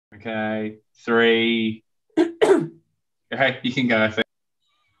Okay, 3. Okay, you can go, I think.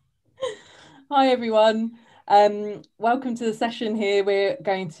 Hi everyone. Welcome to the session here. We're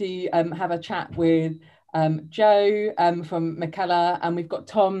going to have a chat with Joe from Mikkeller, and we've got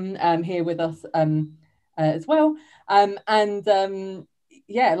Tom here with us as well.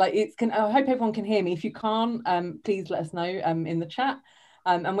 Yeah, like I hope everyone can hear me. If you can't, please let us know in the chat.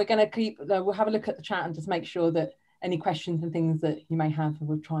 And we're going to we'll have a look at the chat and just make sure that any questions and things that you may have,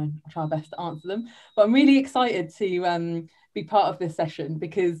 we'll try our best to answer them. But I'm really excited to be part of this session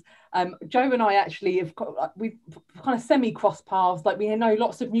because Joe and I actually we've kind of semi-crossed paths. Like, we know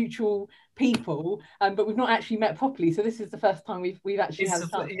lots of mutual people, but we've not actually met properly. So this is the first time we've actually had a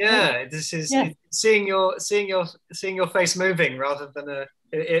chance. Yeah, this is seeing your face moving rather than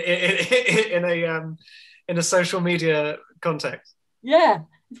in a social media context. Yeah,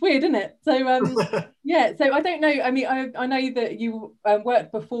 it's weird, isn't it? So yeah, so I don't know. I mean, I know that you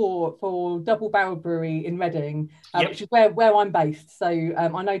worked before for Double Barreled Brewery in Reading, which is where I'm based. So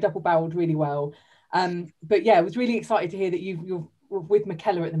I know Double Barreled really well. But yeah, I was really excited to hear that you're with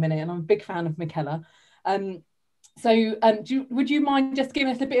Mikkeller at the minute, and I'm a big fan of Mikkeller. Would you mind just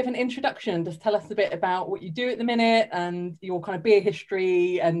giving us a bit of an introduction? Just tell us a bit about what you do at the minute and your kind of beer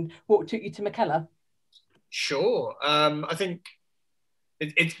history and what took you to Mikkeller. Sure. I think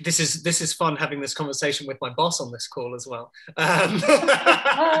this is fun having this conversation with my boss on this call as well.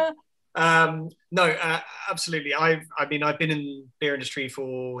 No, absolutely. I've been in the beer industry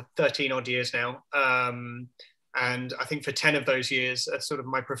for 13 odd years now. And I think for 10 of those years, sort of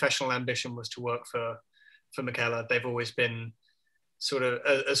my professional ambition was to work for Mikkeller. They've always been sort of,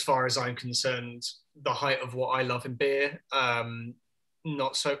 as far as I'm concerned, the height of what I love in beer.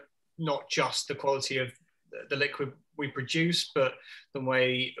 Not just the quality of the liquid we produce, but the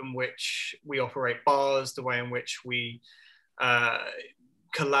way in which we operate bars, the way in which we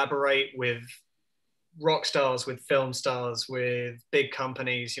collaborate with rock stars, with film stars, with big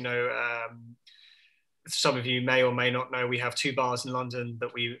companies. You know, some of you may or may not know, we have 2 bars in London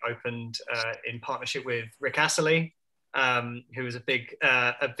that we opened in partnership with Rick Astley, who is a big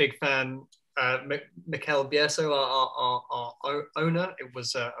fan. Mikel Bieso, our owner, it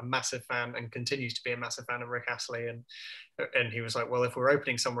was a massive fan and continues to be a massive fan of Rick Astley, and he was like, well, if we're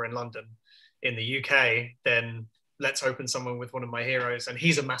opening somewhere in London, in the UK, then let's open someone with one of my heroes, and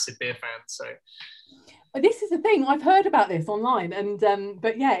he's a massive beer fan. So this is the thing, I've heard about this online, and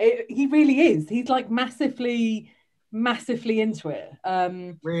but yeah, he really is. He's like massively into it.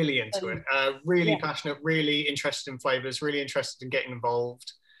 Really into it. Really passionate. Really interested in flavors. Really interested in getting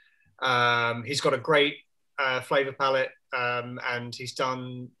involved. He's got a great flavor palette, and he's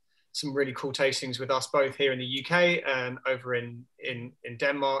done some really cool tastings with us both here in the UK and over in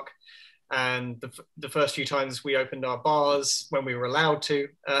Denmark. And the first few times we opened our bars, when we were allowed to,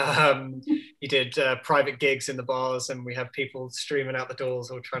 he did private gigs in the bars, and we have people streaming out the doors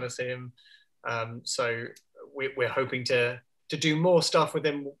all trying to see him. So we're hoping to do more stuff with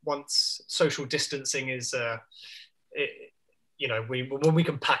him once social distancing is when we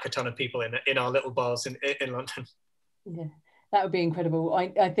can pack a ton of people in our little bars in London. Yeah, that would be incredible.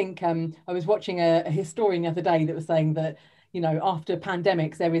 I think I was watching a historian the other day that was saying that, you know, after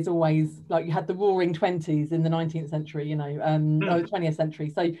pandemics, there is always, like, you had the roaring 20s in the 19th century, you know, or the 20th century.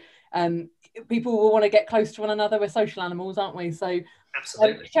 So people will want to get close to one another. We're social animals, aren't we? So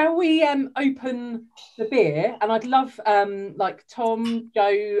absolutely. Shall we open the beer? And I'd love like Tom,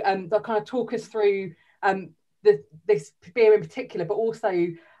 Joe, to kind of talk us through this beer in particular, but also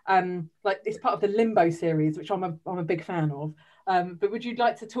like this part of the Limbo series, which I'm a big fan of. But would you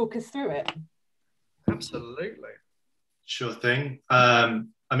like to talk us through it? Absolutely. Sure thing. I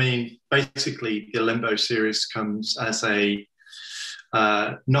mean, basically, the Limbo series comes as a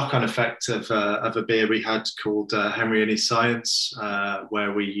knock-on effect of a beer we had called Henry and His Science,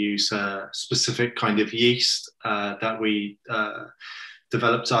 where we use a specific kind of yeast that we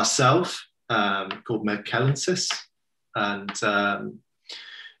developed ourselves, called Mikkellensis. And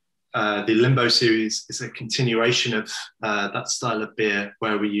the Limbo series is a continuation of that style of beer,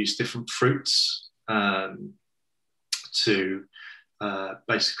 where we use different fruits to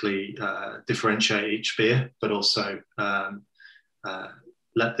basically differentiate each beer, but also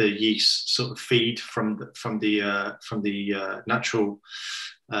let the yeast sort of feed from the natural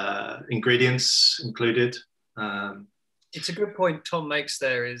ingredients included. It's a good point Tom makes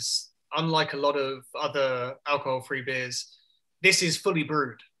there. Is unlike a lot of other alcohol-free beers, this is fully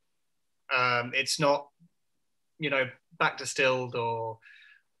brewed. It's not, you know, back distilled or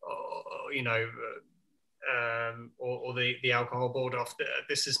you know, or the alcohol board off.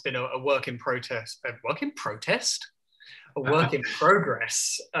 This has been a work in protest. A work in protest? a work in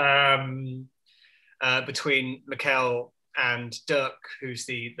progress between Mikkel and Dirk, who's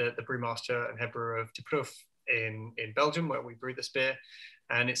the brewmaster and head brewer of De Proef in Belgium, where we brew this beer.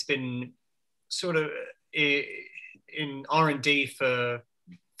 And it's been sort of in R&D for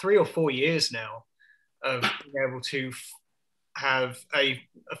 3 or 4 years now, of being able to have a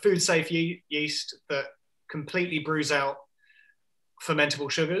food safe yeast that completely brews out fermentable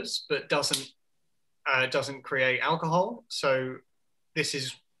sugars, but doesn't create alcohol. So this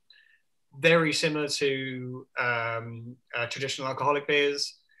is very similar to traditional alcoholic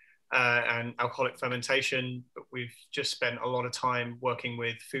beers and alcoholic fermentation, but we've just spent a lot of time working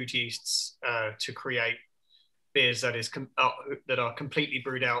with food yeasts to create beers that are completely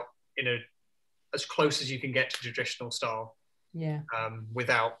brewed out in as close as you can get to traditional style,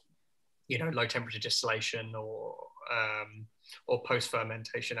 without low temperature distillation or post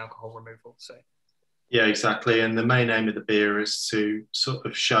fermentation alcohol removal. So yeah, exactly. And the main aim of the beer is to sort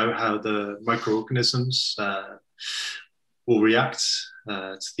of show how the microorganisms will react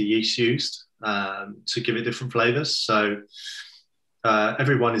to the yeast used to give it different flavors. So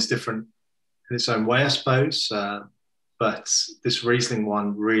everyone is different in its own way, I suppose. But this Riesling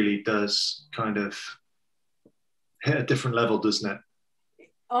one really does kind of hit a different level, doesn't it?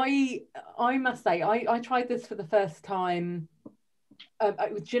 I must say, I tried this for the first time. Do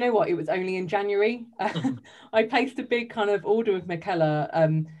you know what? It was only in January. I placed a big kind of order with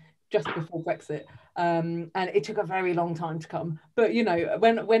Mikkeller just before Brexit, and it took a very long time to come. But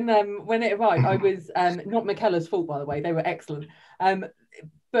when it arrived, I was not Mikkeller's fault, by the way. They were excellent,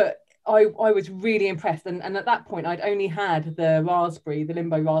 but I was really impressed. And at that point, I'd only had the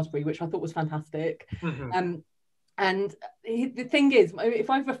limbo raspberry, which I thought was fantastic. Mm-hmm. And the thing is, if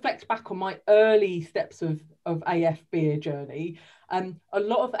I reflect back on my early steps of AF beer journey, a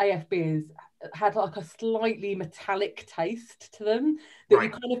lot of AF beers had like a slightly metallic taste to them that right. You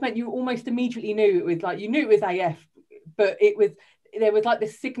kind of meant you almost immediately knew it was like, you knew it was AF, but there was like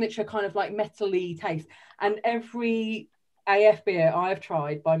this signature kind of like metally taste. And every AF beer I've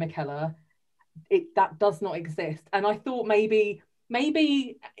tried by Mikkeller, that does not exist. And I thought maybe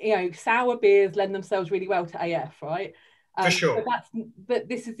sour beers lend themselves really well to AF, right? For sure. But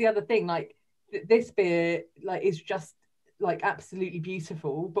this is the other thing, like this beer like is just like absolutely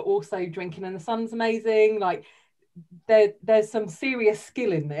beautiful, but also drinking in the sun's amazing. Like there's some serious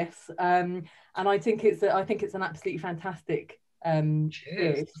skill in this, and I think it's an absolutely fantastic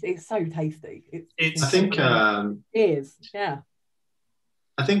beer. It's so tasty. I think it is, yeah.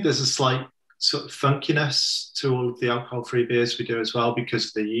 I think there's a slight sort of funkiness to all of the alcohol-free beers we do as well, because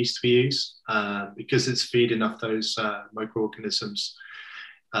of the yeast we use, because it's feeding off those microorganisms.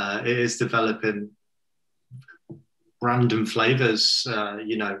 It is developing random flavors,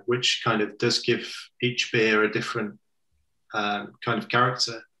 which kind of does give each beer a different kind of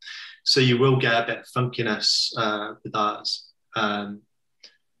character. So you will get a bit of funkiness with ours,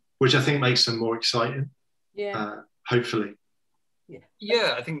 which I think makes them more exciting. Yeah. Hopefully.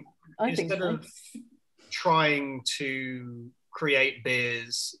 Yeah, I think instead of trying to create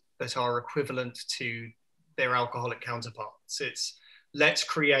beers that are equivalent to their alcoholic counterparts, it's let's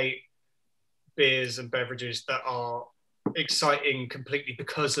create beers and beverages that are exciting completely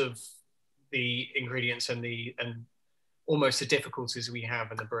because of the ingredients and almost the difficulties we have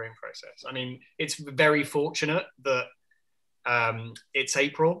in the brewing process. I mean, it's very fortunate that it's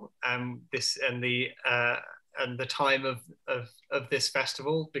April and the time of this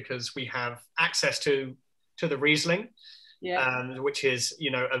festival, because we have access to the Riesling, which is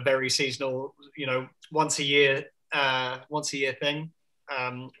a very seasonal, once a year thing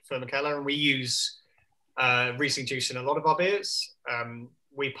for Mikkeller, and we use Riesling juice in a lot of our beers.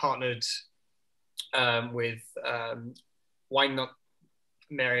 We partnered with Weinert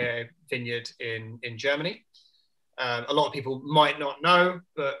Vineyard in Germany. A lot of people might not know,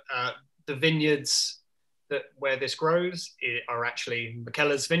 but the vineyards where this grows are actually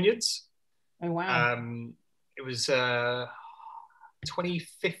Mikkeller's vineyards. Oh wow! It was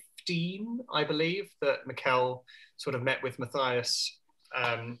 2015, I believe, that Mikkel sort of met with Matthias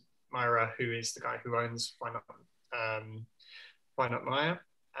Meyer, who is the guy who owns Weinert Meyer,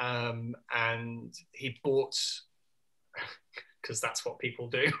 and he bought, because that's what people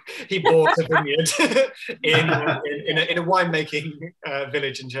do. He bought a vineyard in a winemaking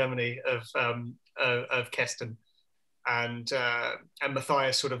village in Germany of Kästen, and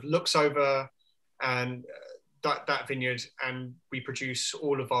Matthias sort of looks over and that vineyard, and we produce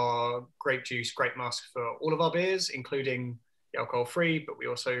all of our grape juice, grape must for all of our beers, including the alcohol-free, but we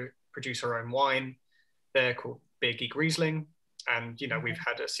also produce our own wine. They're called Beer Geek Riesling, And, you know, we've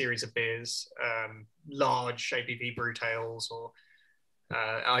had a series of beers, large ABV brew tails or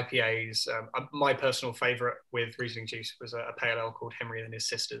IPAs. My personal favorite with Riesling juice was a pale ale called Henry and His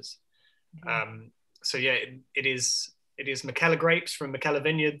Sisters. So yeah, it is Mikkeller grapes from Mikkeller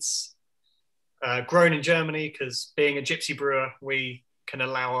vineyards, grown in Germany, because being a gypsy brewer, we can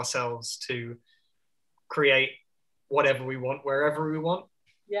allow ourselves to create whatever we want, wherever we want.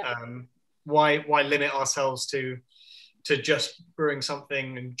 Yeah. Why limit ourselves to just brewing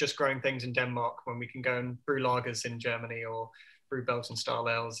something and just growing things in Denmark when we can go and brew lagers in Germany or brew Belgian style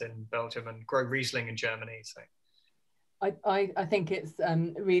ales in Belgium and grow Riesling in Germany? So I think it's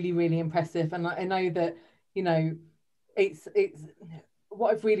really, really impressive. And I know that, you know, it's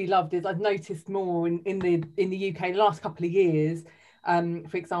what I've really loved is I've noticed more in the UK the last couple of years,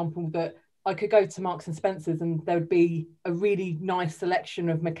 for example, that I could go to Marks and Spencer's and there would be a really nice selection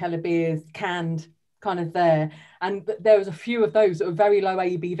of Mikkeller beers canned kind of there. And there was a few of those that were very low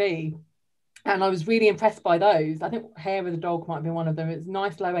ABV. And I was really impressed by those. I think Hair of the Dog might be one of them. It's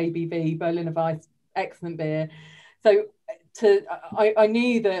nice low ABV, Berliner Weiss, excellent beer. So I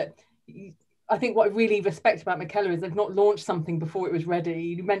knew that. I think what I really respect about Mikkeller is they've not launched something before it was ready.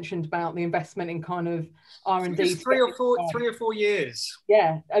 You mentioned about the investment in kind of R&D. Three or four years.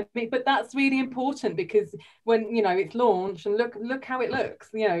 Yeah, I mean, but that's really important, because when, you know, it's launched and look how it looks.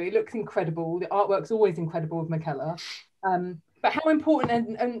 You know, it looks incredible. The artwork's always incredible with Mikkeller. But how important,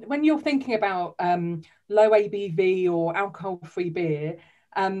 and when you're thinking about low ABV or alcohol-free beer,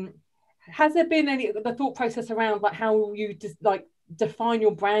 has there been the thought process around like how you just like define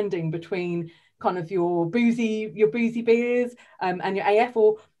your branding between kind of your boozy beers and your AF,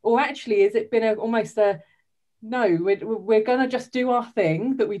 or actually has it been almost a no, we're gonna just do our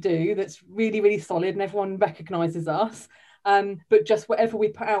thing that we do that's really, really solid and everyone recognizes us, but just whatever we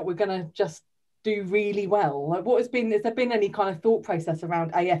put out we're gonna just do really well? Like, has there been any kind of thought process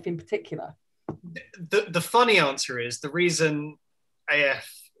around AF in particular? The funny answer is the reason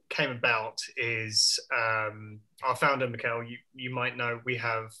AF came about is our founder Mikkeller, you might know, we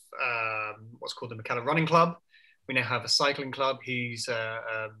have what's called the Mikkeller Running Club. We now have a cycling club. He's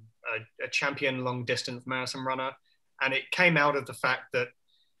a champion long distance marathon runner, and it came out of the fact that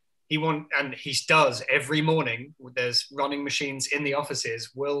he does every morning. There's running machines in the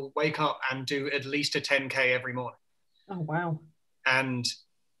offices. Will wake up and do at least a 10K every morning. Oh wow! And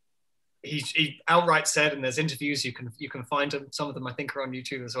he outright said, and there's interviews you can find them. Some of them I think are on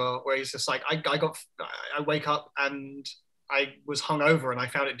YouTube as well, where he's just like, I wake up and I was hungover and I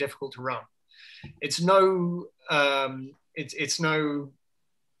found it difficult to run. It's no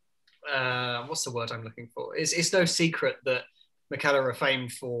what's the word I'm looking for? It's no secret that Mikkeller are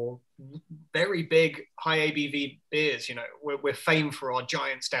famed for very big high ABV beers. You know, we're famed for our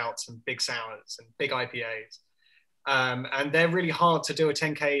giant stouts and big sours and big IPAs. And they're really hard to do a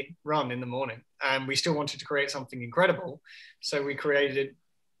 10K run in the morning. And we still wanted to create something incredible. So we created,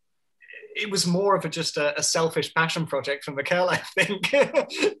 it was more of just a selfish passion project from Mikkeller, I think,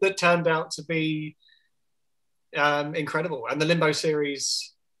 that turned out to be incredible. And the Limbo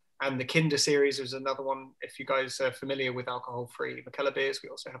series and the Kinder series was another one. If you guys are familiar with alcohol-free Mikkeller beers, we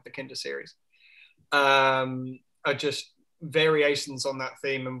also have the Kinder series. Are just variations on that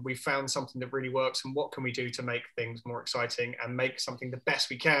theme, and we found something that really works. And what can we do to make things more exciting and make something the best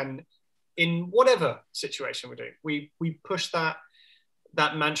we can in whatever situation we're doing? We push that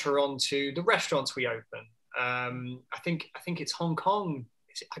mantra onto the restaurants we open. I think it's Hong Kong.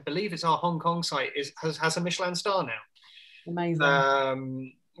 I believe it's our Hong Kong site has a Michelin star now.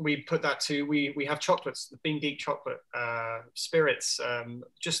 Amazing. We put that to, we have chocolates, the Bean Geek chocolate, spirits,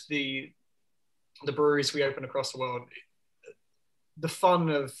 just the breweries we open across the world. The fun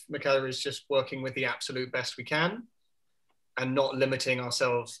of Mikkeller is just working with the absolute best we can and not limiting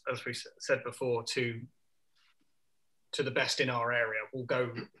ourselves, as we said before, to the best in our area.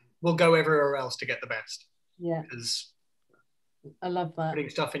 We'll go everywhere else to get the best. Yeah. Because I love that. putting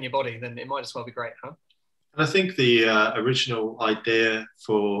stuff in your body, then it might as well be great, huh? And I think the original idea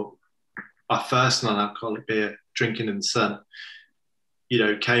for our first non-alcoholic beer, Drinking in the Sun,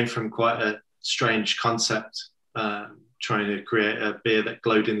 came from quite a strange concept, trying to create a beer that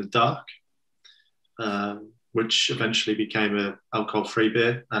glowed in the dark, which eventually became an alcohol-free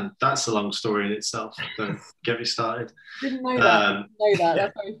beer. And that's a long story in itself. Don't get me started. Didn't know that. Yeah.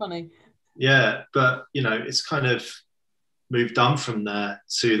 That's very funny. Yeah, but, it's kind of moved on from there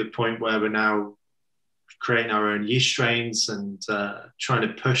to the point where we're now creating our own yeast strains and trying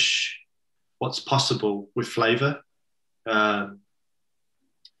to push what's possible with flavor, and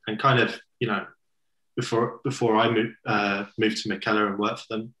kind of, before I moved to Mikkeller and worked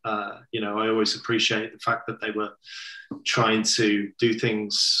for them. You know, I always appreciate the fact that they were trying to do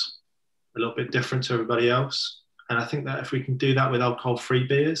things a little bit different to everybody else. And I think that if we can do that with alcohol-free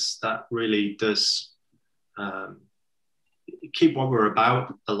beers, that really does keep what we're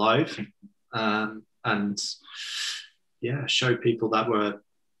about alive, and yeah, show people that we're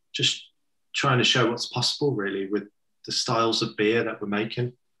just trying to show what's possible really with the styles of beer that we're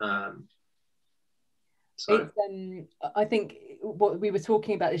making. So I think what we were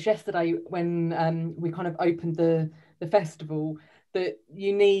talking about is yesterday when we kind of opened the festival, that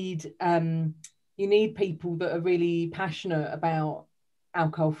you need people that are really passionate about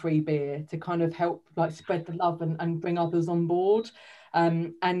alcohol-free beer to kind of help like spread the love and bring others on board.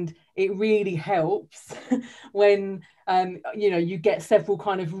 And it really helps when you know, you get several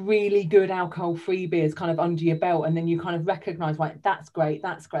kind of really good alcohol-free beers kind of under your belt, and then you kind of recognize, like, that's great,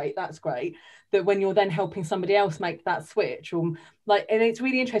 that when you're then helping somebody else make that switch, or like, and it's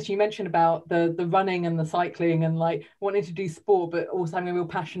really interesting you mentioned about the running and the cycling and like wanting to do sport but also having a real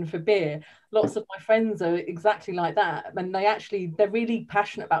passion for beer. Lots of my friends are exactly like that, and they're really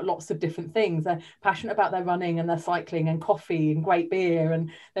passionate about lots of different things. They're passionate about their running and their cycling and coffee and great beer, and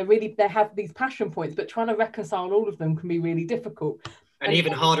they have these passion points, but trying to reconcile all of them can be really difficult, and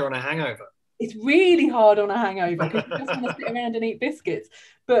even harder on a hangover. It's really hard on a hangover because you just want to sit around and eat biscuits.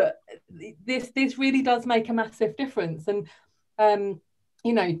 But this really does make a massive difference. And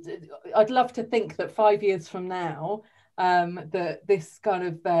you know, I'd love to think that 5 years from now, that this kind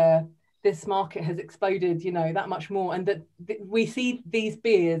of this market has exploded, you know, that much more, and that we see these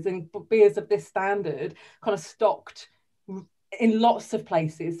beers and beers of this standard kind of stocked in lots of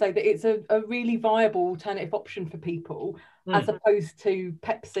places, so that it's a really viable alternative option for people, as opposed to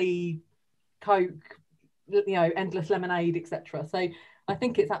Pepsi, Coke, you know, endless lemonade, etc. So I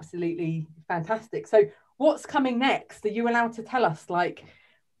think it's absolutely fantastic. So what's coming next? Are you allowed to tell us, like,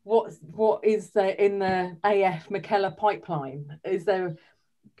 what is in the AF Mikkeller pipeline? Are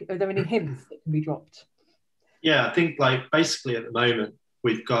there any hints that can be dropped? Yeah, I think like basically at the moment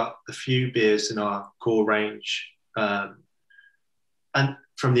we've got a few beers in our core range, and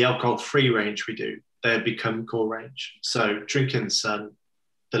from the alcohol-free range they've become core range. So Drinking Sun,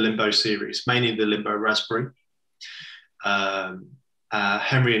 the Limbo series, mainly the Limbo Raspberry,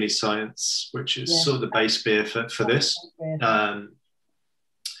 Henry and His Science, which is sort of the base beer for this.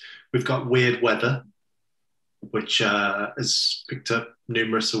 We've got Weird Weather, which has picked up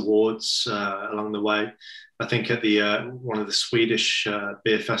numerous awards along the way. I think at the one of the Swedish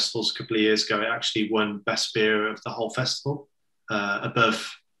beer festivals a couple of years ago, it actually won best beer of the whole festival,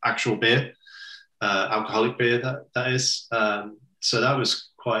 above actual beer, alcoholic beer that is. So that was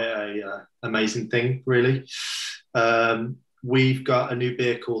quite a amazing thing, really. We've got a new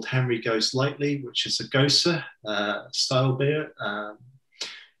beer called Henry Goes Lightly, which is a Gosa style beer.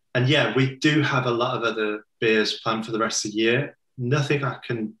 And yeah, we do have a lot of other beers planned for the rest of the year. Nothing I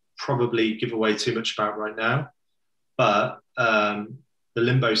can probably give away too much about right now, but the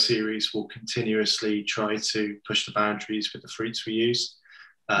Limbo series will continuously try to push the boundaries with the fruits we use.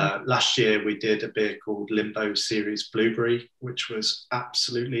 Last year we did a beer called Limbo Series Blueberry, which was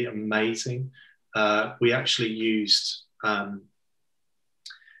absolutely amazing. We actually used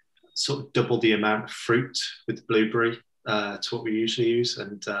sort of double the amount of fruit with the blueberry to what we usually use,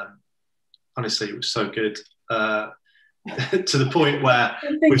 and honestly it was so good, to the point where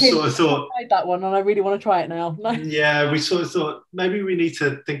we sort of thought, I tried that one and I really want to try it now. Yeah, we sort of thought maybe we need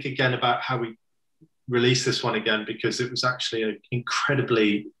to think again about how we release this one again, because it was actually an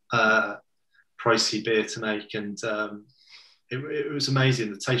incredibly pricey beer to make, and it was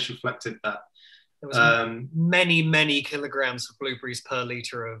amazing. The taste reflected that. There was many kilograms of blueberries per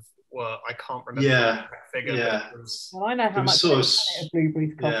litre of, well, I can't remember the figure. Yeah. Well, I know how much a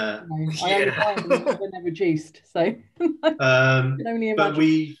blueberries cost. Yeah. I only buy them when they're reduced. So but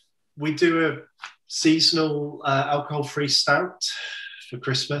we do a seasonal alcohol-free stout for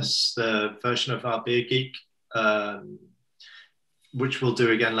Christmas, the version of our Beer Geek, which we'll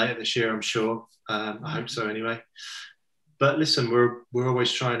do again later this year, I'm sure. I hope so anyway. But listen, we're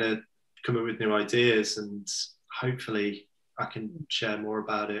always trying to come up with new ideas, and hopefully I can share more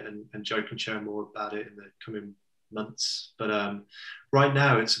about it, and Joe can share more about it in the coming months. But right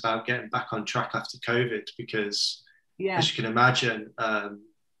now it's about getting back on track after COVID, because as you can imagine,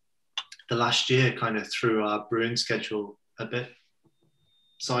 the last year kind of threw our brewing schedule a bit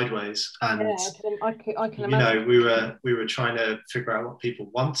sideways, and I can imagine. You know, we were trying to figure out what people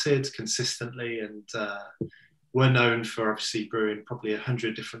wanted consistently, and we're known for obviously brewing probably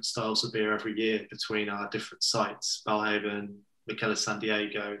 100 different styles of beer every year between our different sites: Belhaven, Mikkeller San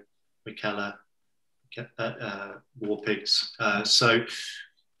Diego, Mikkeller, War Pigs. So,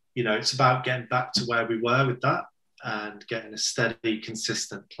 you know, it's about getting back to where we were with that and getting a steady,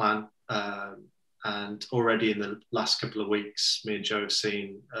 consistent plan. And already in the last couple of weeks, me and Joe have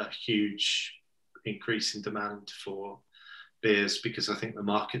seen a huge increase in demand for beers, because I think the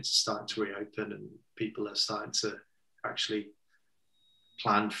markets are starting to reopen and people are starting to actually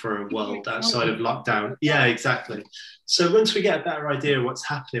plan for a world outside of lockdown. Yeah, exactly. So once we get a better idea of what's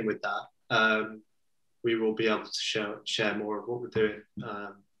happening with that, we will be able to share more of what we're doing, I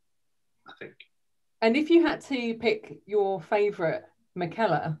think. And if you had to pick your favourite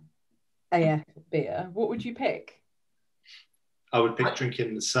Mikkeller AF beer, what would you pick? I would pick Drinking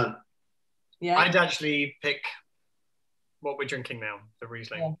in the Sun. Yeah, I'd actually pick what we're drinking now, the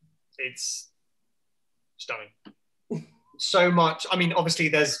Riesling. Yeah. It's stunning. So much. I mean, obviously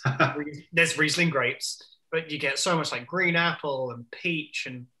there's Riesling grapes, but you get so much like green apple and peach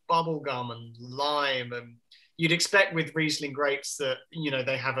and bubblegum and lime. And you'd expect with Riesling grapes that, you know,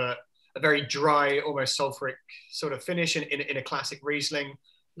 they have a very dry, almost sulfuric sort of finish in a classic Riesling.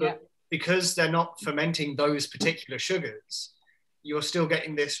 But because they're not fermenting those particular sugars, you're still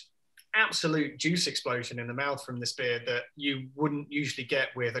getting this absolute juice explosion in the mouth from this beer that you wouldn't usually get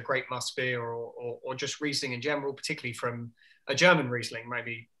with a grape must beer or just Riesling in general, particularly from a German Riesling.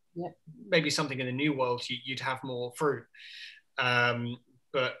 Maybe something in the New World you'd have more fruit,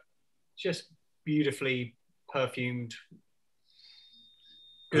 but just beautifully perfumed.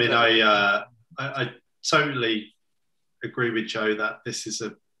 I mean, I totally agree with Joe that this is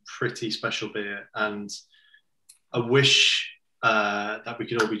a pretty special beer, and I wish that we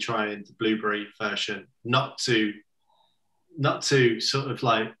could all be trying the blueberry version, not to sort of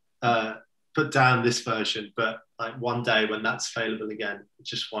like put down this version, but like one day when that's available again, I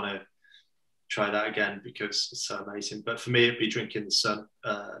just want to try that again because it's so amazing. But for me, it'd be Drinking the Sun,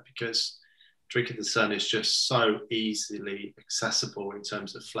 because Drinking the Sun is just so easily accessible in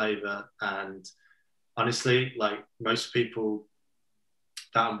terms of flavour. And honestly, like most people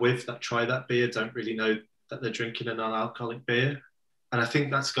that I'm with that try that beer don't really know that they're drinking a non-alcoholic beer. And I think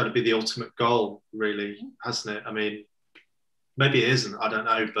that's got to be the ultimate goal, really, hasn't it? I mean, maybe it isn't, I don't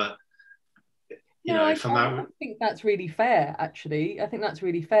know, but you know, if I'm out... I think that's really fair, actually. I think that's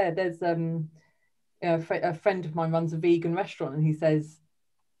really fair. There's a friend of mine runs a vegan restaurant, and he says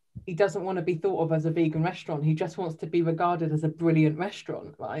he doesn't want to be thought of as a vegan restaurant. He just wants to be regarded as a brilliant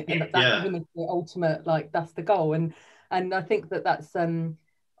restaurant, right? And that's the ultimate, like, that's the goal. And I think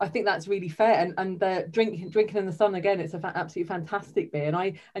that's really fair. And the Drinking in the Sun, again, it's an absolutely fantastic beer.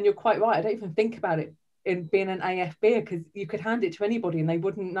 And you're quite right. I don't even think about it in being an AF beer, because you could hand it to anybody and they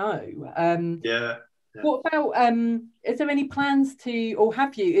wouldn't know. What about is there any plans to, or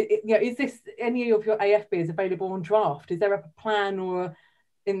have you, is this any of your AF beers available on draft? Is there a plan or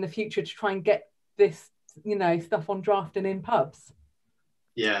in the future to try and get this, you know, stuff on draft and in pubs?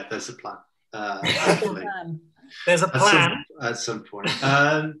 Yeah, there's a plan. There's a plan at some point.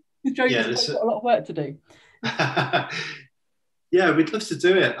 Joe's got a lot of work to do. Yeah, we'd love to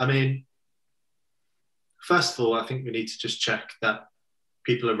do it. I mean, first of all, I think we need to just check that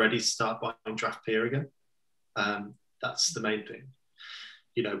people are ready to start buying draft beer again. That's the main thing.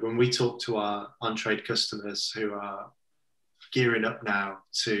 You know, when we talk to our on-trade customers who are gearing up now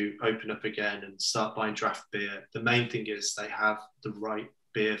to open up again and start buying draft beer, the main thing is they have the right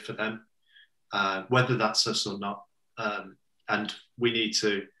beer for them, whether that's us or not. And we need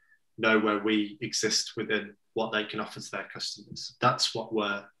to know where we exist within what they can offer to their customers. That's what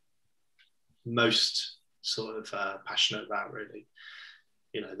we're most sort of passionate about, really.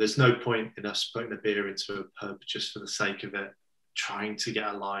 You know, there's no point in us putting a beer into a pub just for the sake of it, trying to get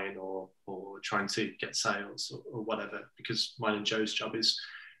a line or trying to get sales or whatever, because mine and Joe's job is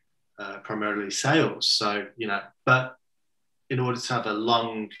primarily sales. So, you know, but in order to have a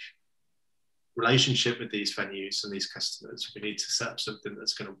long relationship with these venues and these customers, we need to set up something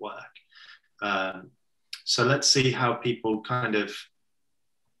that's going to work. So let's see how people kind of,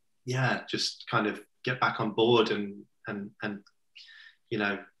 just kind of get back on board and you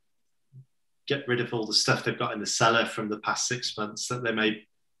know, get rid of all the stuff they've got in the cellar from the past 6 months that they may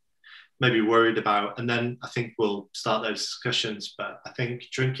be worried about. And then I think we'll start those discussions. But I think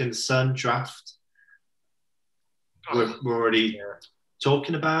Drinking the Sun draft, we're already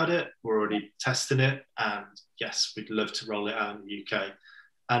talking about it. We're already testing it. And yes, we'd love to roll it out in the UK.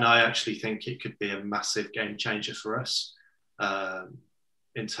 And I actually think it could be a massive game changer for us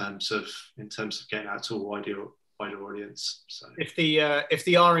in terms of getting out to a wider audience. So if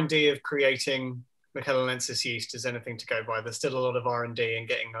the R&D of creating Mikkeller yeast is anything to go by, there's still a lot of R&D in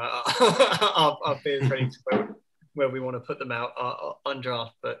getting our beers ready to go where we want to put them out on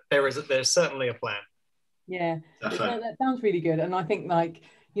draft. But there's certainly a plan. Yeah, Definitely. that sounds really good. And I think, like,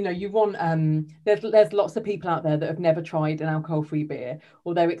 you know, you want there's lots of people out there that have never tried an alcohol-free beer,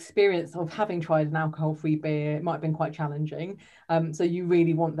 or their experience of having tried an alcohol-free beer might have been quite challenging. So you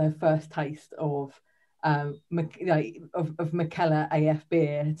really want their first taste of of Mikkeller AF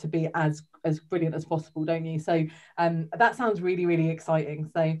beer to be as brilliant as possible, don't you? So that sounds really, really exciting.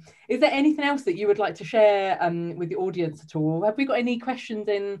 So is there anything else that you would like to share with the audience at all? Have we got any questions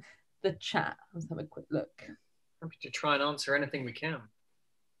in the chat? Let's have a quick look. Happy to try and answer anything we can.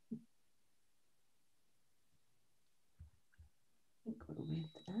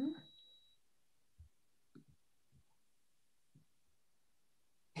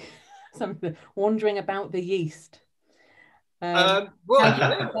 Something wandering about the yeast. Well,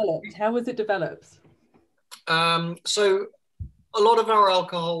 how was it developed? So a lot of our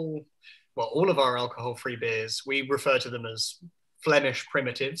alcohol, well, all of our alcohol-free beers, we refer to them as Flemish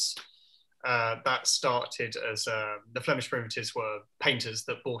primitives. That started as the Flemish primitives were painters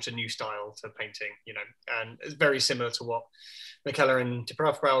that brought a new style to painting, you know, and it's very similar to what Mikkeller and De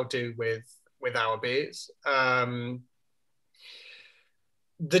Proefbrouw do with our beers.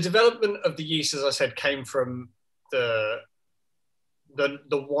 The development of the yeast, as I said, came from the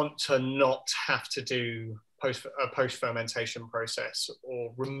want to not have to do a post-fermentation process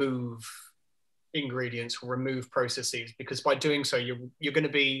or remove ingredients or remove processes, because by doing so, you're going to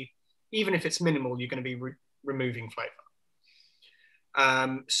be, even if it's minimal, you're going to be removing flavor.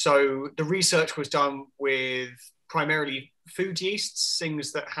 So the research was done with primarily food yeasts,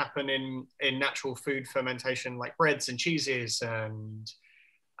 things that happen in natural food fermentation, like breads and cheeses and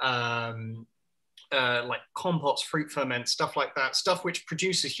like compotes, fruit ferment, stuff like that, stuff which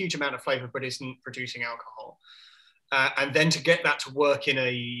produces a huge amount of flavor but isn't producing alcohol. And then to get that to work in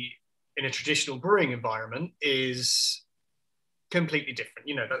a traditional brewing environment is completely different.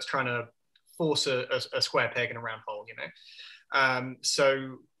 You know, that's trying to force a square peg in a round hole, you know.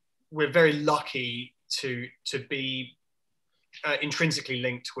 So we're very lucky to be intrinsically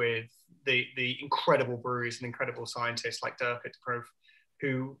linked with the incredible breweries and incredible scientists like Dirk at De Proef,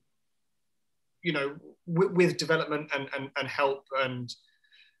 who, you know, with development and help and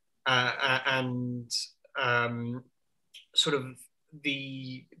sort of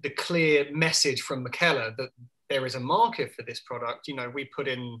the clear message from Mikkeller that there is a market for this product. You know, we put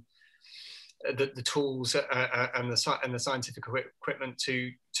in the tools and the scientific equipment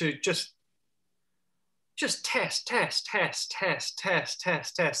to just test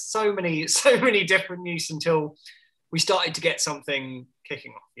so many different yeasts until we started to get something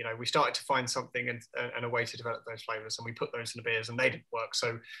kicking off. You know, we started to find something and a way to develop those flavors, and we put those in the beers and they didn't work.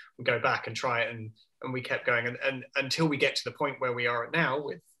 So we go back and try it, and we kept going and until we get to the point where we are at now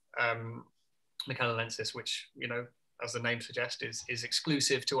with Mikkellensis, which, you know, as the name suggests, is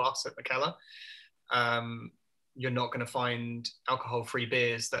exclusive to us at Mikkeller. You're not going to find alcohol-free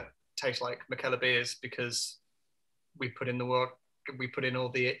beers that taste like Mikkeller beers, because we put in the work, we put in all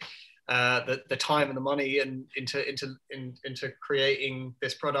the time and the money and into creating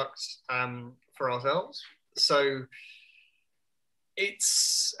this product for ourselves. So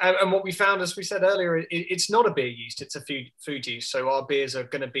it's, and what we found, as we said earlier, it's not a beer yeast, it's a food yeast. So our beers are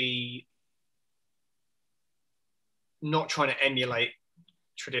going to be not trying to emulate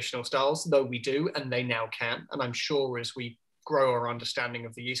traditional styles, though we do, and they now can. And I'm sure as we grow our understanding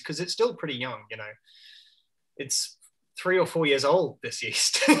of the yeast, because it's still pretty young, you know, it's 3 or 4 years old, this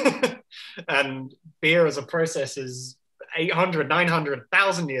yeast. And beer as a process is 800, 900,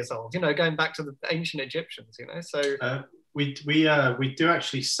 1,000 years old, you know, going back to the ancient Egyptians, you know. So we do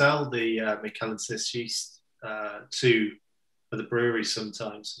actually sell the Mikkellensis yeast to the breweries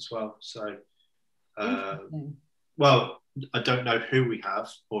sometimes as well. So well, I don't know who we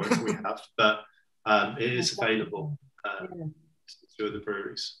have or if we have, but it is available to the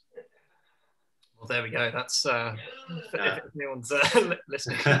breweries. Well, there we go. That's if anyone's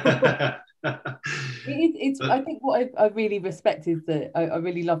listening. I think what I really respect is that I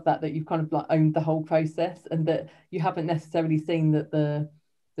really love that you've kind of like owned the whole process, and that you haven't necessarily seen that the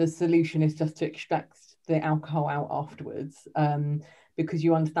solution is just to extract the alcohol out afterwards, because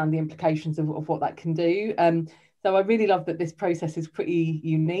you understand the implications of what that can do. So I really love that this process is pretty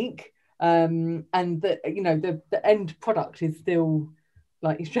unique, and that, you know, the end product is still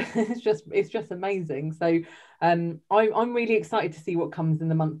like, it's just amazing. So I'm really excited to see what comes in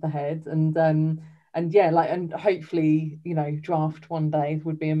the month ahead, and yeah, like, and hopefully, you know, draft one day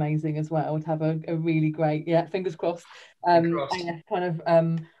would be amazing as well, to have a really great, fingers crossed, kind of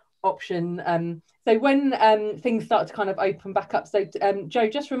option. So when things start to kind of open back up, so Joe,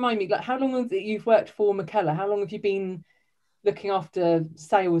 just remind me, like, how long have you've worked for Mikkeller? How long have you been looking after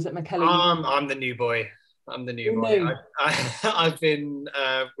sales at Mikkeller? I'm the new boy. I'm the new boy. I've been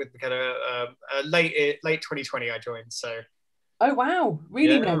with Mikkeller late 2020. I joined. So. Oh wow!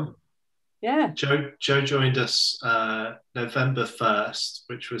 Really new. Yeah. Joe joined us November 1st,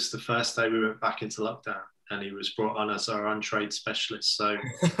 which was the first day we went back into lockdown, and he was brought on as our untrade specialist. So,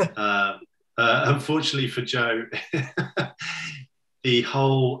 unfortunately for Joe, the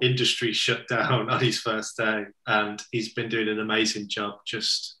whole industry shut down on his first day, and he's been doing an amazing job.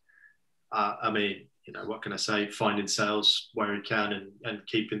 Just, I mean, you know, what can I say? Finding sales where he can and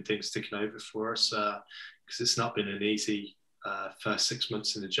keeping things ticking over for us, because it's not been an easy first 6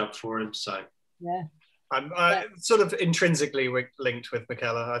 months in the job for him. So yeah, I'm sort of intrinsically linked with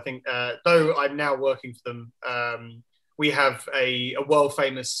Mikkeller. I think, though I'm now working for them, we have a world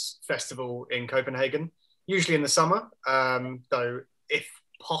famous festival in Copenhagen, usually in the summer. Though if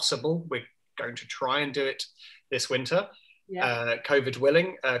possible, we're going to try and do it this winter. Yeah. COVID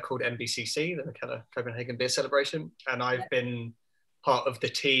willing, called MBCC, the Mikkeller Copenhagen Beer Celebration, and I've been part of the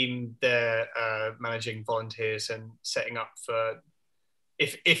team there, managing volunteers and setting up for,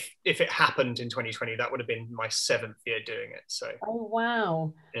 if it happened in 2020, that would have been my 7th year doing it. So. Oh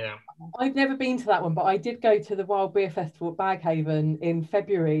wow! Yeah, I've never been to that one, but I did go to the Wild Beer Festival at Baghaven in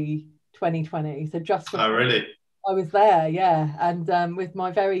February 2020. So just before really? I was there, yeah, and with my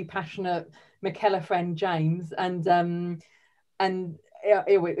very passionate Mikkeller friend James, and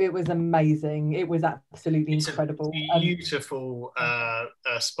it was amazing. It was absolutely incredible. A beautiful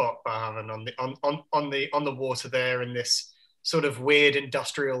spot, Barhaven, on the water there, in this sort of weird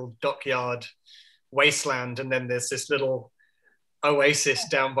industrial dockyard wasteland, and then there's this little oasis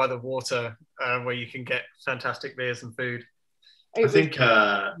down by the water where you can get fantastic beers and food. I think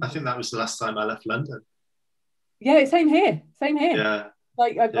that was the last time I left London. Yeah, same here. Yeah.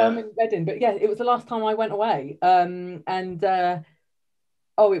 Like I'm in Reading, but yeah, it was the last time I went away. It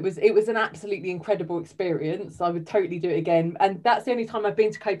was an absolutely incredible experience. I would totally do it again. And that's the only time I've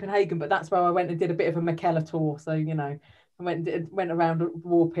been to Copenhagen, but that's where I went and did a bit of a Mikkeller tour. So, you know, I went around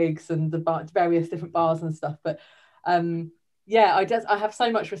War Pigs and the various different bars and stuff. But I have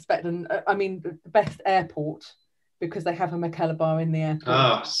so much respect. And I mean, the best airport, because they have a Mikkeller bar in the airport.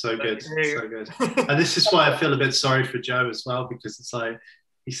 Oh, so good. So good. And this is why I feel a bit sorry for Joe as well, because it's like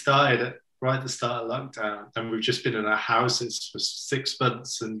he started right at the start of lockdown, and we've just been in our houses for 6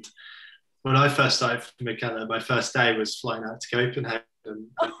 months. And when I first started for Mikkeller, my first day was flying out to Copenhagen and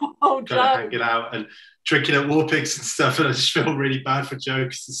kind of hanging out and drinking at War Pigs and stuff. And I just feel really bad for Joe,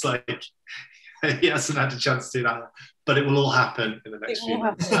 because it's like he hasn't had a chance to do that. But it will all happen in the next few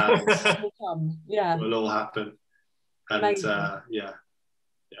months. Yeah, it will all happen. And yeah.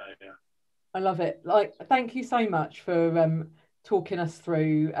 I love it. Like, thank you so much for talking us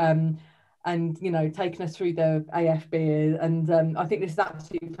through and, you know, taking us through the AF beer. And I think this is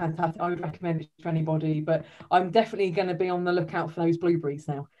absolutely fantastic. I would recommend it to anybody, but I'm definitely going to be on the lookout for those blueberries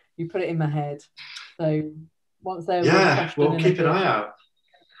now. You put it in my head. So once they're we'll keep an eye out.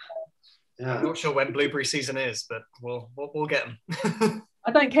 Yeah, I'm not sure when blueberry season is, but we'll get them. I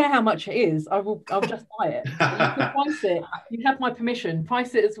don't care how much it is. I'll just buy it. You can price it. You have my permission.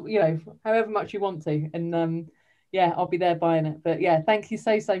 Price it as, you know, however much you want to. And I'll be there buying it. But yeah, thank you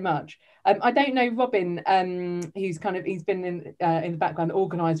so much. I don't know, Robin, he's been in the background,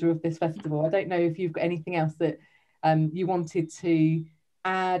 organizer of this festival. I don't know if you've got anything else that you wanted to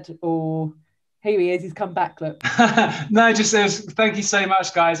add, or here he is, he's come back, look. No, thank you so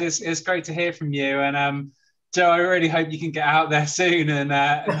much, guys. It's great to hear from you. And Joe, I really hope you can get out there soon and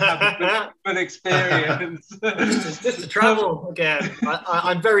have a good experience. just to travel again.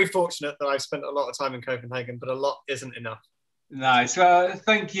 I'm very fortunate that I've spent a lot of time in Copenhagen, but a lot isn't enough. Nice. Well,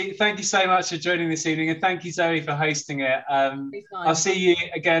 thank you so much for joining this evening, and thank you, Zoe, for hosting it. I'll see you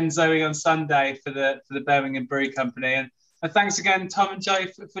again, Zoe, on Sunday for the Birmingham Brew Company, and thanks again, Tom and Joe,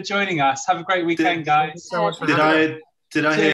 for joining us. Have a great weekend, guys. So much for having me. Did I hear